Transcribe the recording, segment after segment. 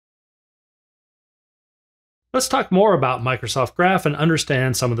Let's talk more about Microsoft Graph and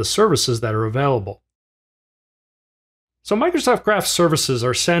understand some of the services that are available. So Microsoft Graph services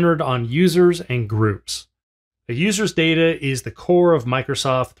are centered on users and groups. The user's data is the core of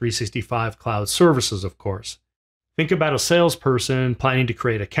Microsoft 365 Cloud Services, of course. Think about a salesperson planning to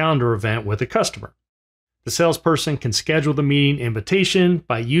create a calendar event with a customer. The salesperson can schedule the meeting invitation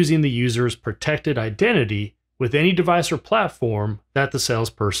by using the user's protected identity with any device or platform that the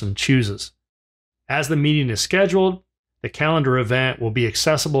salesperson chooses. As the meeting is scheduled, the calendar event will be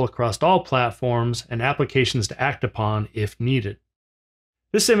accessible across all platforms and applications to act upon if needed.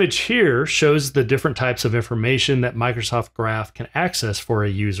 This image here shows the different types of information that Microsoft Graph can access for a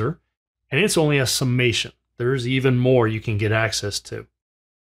user, and it's only a summation. There's even more you can get access to.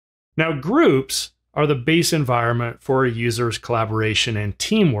 Now, groups are the base environment for a user's collaboration and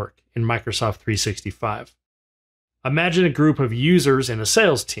teamwork in Microsoft 365. Imagine a group of users in a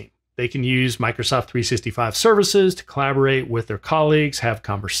sales team. They can use Microsoft 365 services to collaborate with their colleagues, have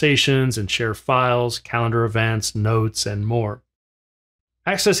conversations, and share files, calendar events, notes, and more.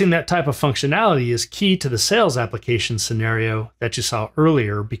 Accessing that type of functionality is key to the sales application scenario that you saw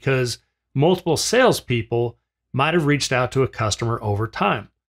earlier because multiple salespeople might have reached out to a customer over time.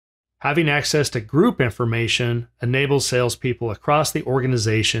 Having access to group information enables salespeople across the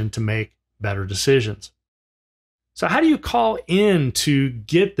organization to make better decisions. So how do you call in to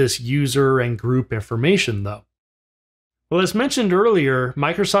get this user and group information, though? Well, as mentioned earlier,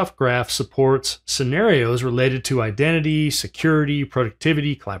 Microsoft Graph supports scenarios related to identity, security,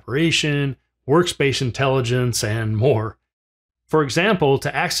 productivity, collaboration, workspace intelligence, and more. For example,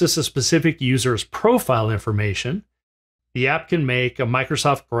 to access a specific user's profile information, the app can make a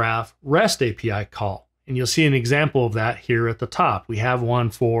Microsoft Graph REST API call. And you'll see an example of that here at the top. We have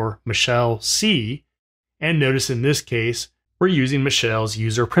one for Michelle C. And notice in this case, we're using Michelle's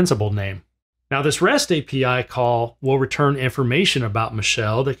user principal name. Now, this REST API call will return information about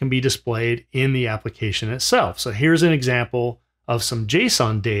Michelle that can be displayed in the application itself. So here's an example of some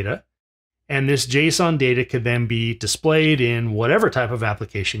JSON data. And this JSON data could then be displayed in whatever type of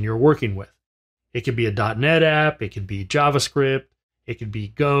application you're working with. It could be a .NET app, it could be JavaScript, it could be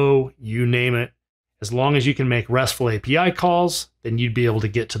Go, you name it. As long as you can make RESTful API calls, then you'd be able to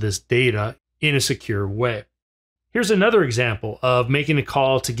get to this data in a secure way. Here's another example of making a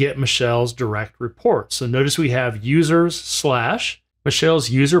call to get Michelle's direct report. So notice we have users / Michelle's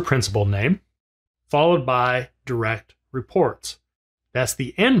user principal name, followed by direct reports. That's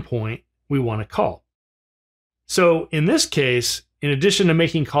the endpoint we want to call. So in this case, in addition to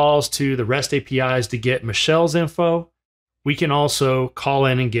making calls to the REST APIs to get Michelle's info, we can also call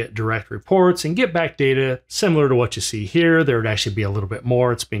in and get direct reports and get back data similar to what you see here. There would actually be a little bit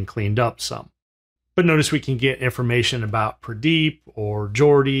more. It's been cleaned up some. But notice we can get information about Pradeep or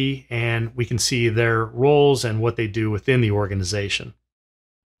Jordi, and we can see their roles and what they do within the organization.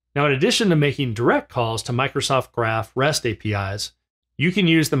 Now, in addition to making direct calls to Microsoft Graph REST APIs, you can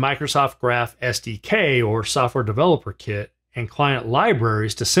use the Microsoft Graph SDK or Software Developer Kit and client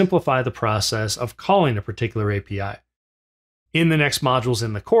libraries to simplify the process of calling a particular API. In the next modules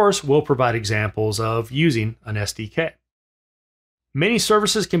in the course, we'll provide examples of using an SDK. Many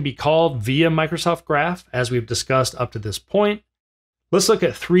services can be called via Microsoft Graph, as we've discussed up to this point. Let's look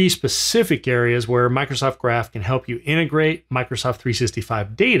at 3 specific areas where Microsoft Graph can help you integrate Microsoft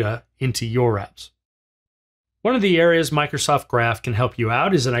 365 data into your apps. One of the areas Microsoft Graph can help you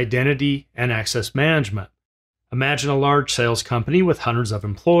out is in identity and access management. Imagine a large sales company with hundreds of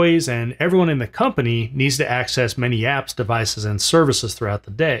employees, and everyone in the company needs to access many apps, devices, and services throughout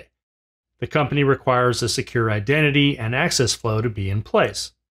the day. The company requires a secure identity and access flow to be in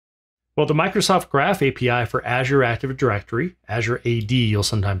place. Well, the Microsoft Graph API for Azure Active Directory, Azure AD you'll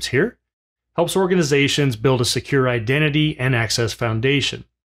sometimes hear, helps organizations build a secure identity and access foundation.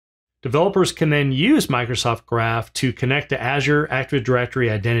 Developers can then use Microsoft Graph to connect to Azure Active Directory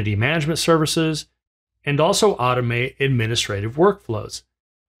identity management services and also automate administrative workflows.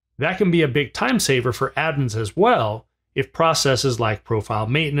 That can be a big time saver for admins as well if processes like profile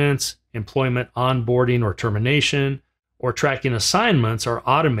maintenance, employment onboarding or termination, or tracking assignments are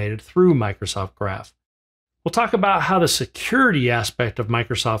automated through Microsoft Graph. We'll talk about how the security aspect of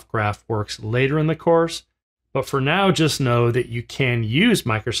Microsoft Graph works later in the course, but for now just know that you can use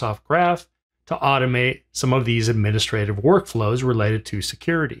Microsoft Graph to automate some of these administrative workflows related to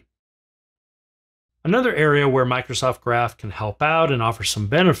security. Another area where Microsoft Graph can help out and offer some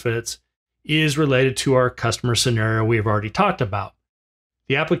benefits is related to our customer scenario we've already talked about.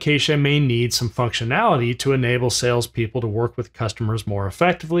 The application may need some functionality to enable salespeople to work with customers more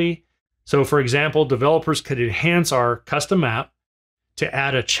effectively. So for example, developers could enhance our custom app to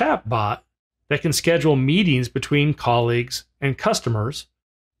add a chat bot that can schedule meetings between colleagues and customers,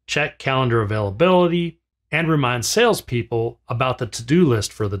 check calendar availability, and remind salespeople about the to-do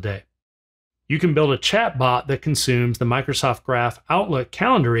list for the day. You can build a chatbot that consumes the Microsoft Graph Outlook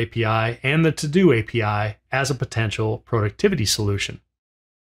Calendar API and the To-Do API as a potential productivity solution.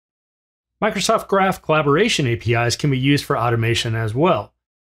 Microsoft Graph Collaboration APIs can be used for automation as well.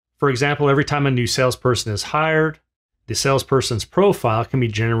 For example, every time a new salesperson is hired, the salesperson's profile can be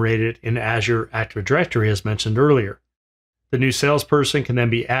generated in Azure Active Directory as mentioned earlier. The new salesperson can then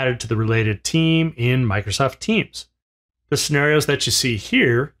be added to the related team in Microsoft Teams. The scenarios that you see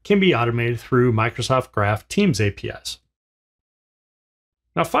here can be automated through Microsoft Graph Teams APIs.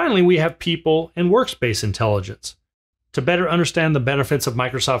 Now finally, we have people and workspace intelligence. To better understand the benefits of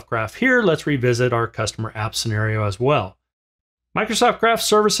Microsoft Graph here, let's revisit our customer app scenario as well. Microsoft Graph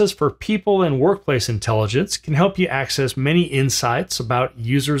services for people and workplace intelligence can help you access many insights about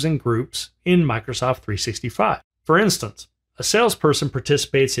users and groups in Microsoft 365. For instance, a salesperson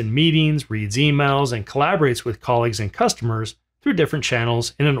participates in meetings, reads emails, and collaborates with colleagues and customers through different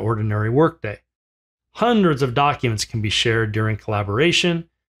channels in an ordinary workday. Hundreds of documents can be shared during collaboration,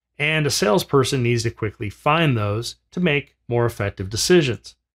 and a salesperson needs to quickly find those to make more effective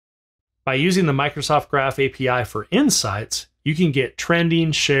decisions. By using the Microsoft Graph API for insights, you can get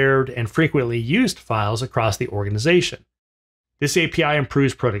trending, shared, and frequently used files across the organization. This API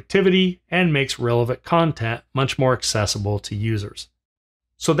improves productivity and makes relevant content much more accessible to users.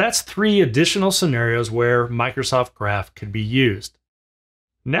 So that's 3 additional scenarios where Microsoft Graph could be used.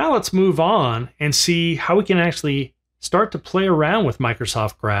 Now let's move on and see how we can actually start to play around with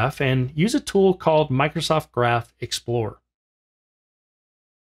Microsoft Graph and use a tool called Microsoft Graph Explorer.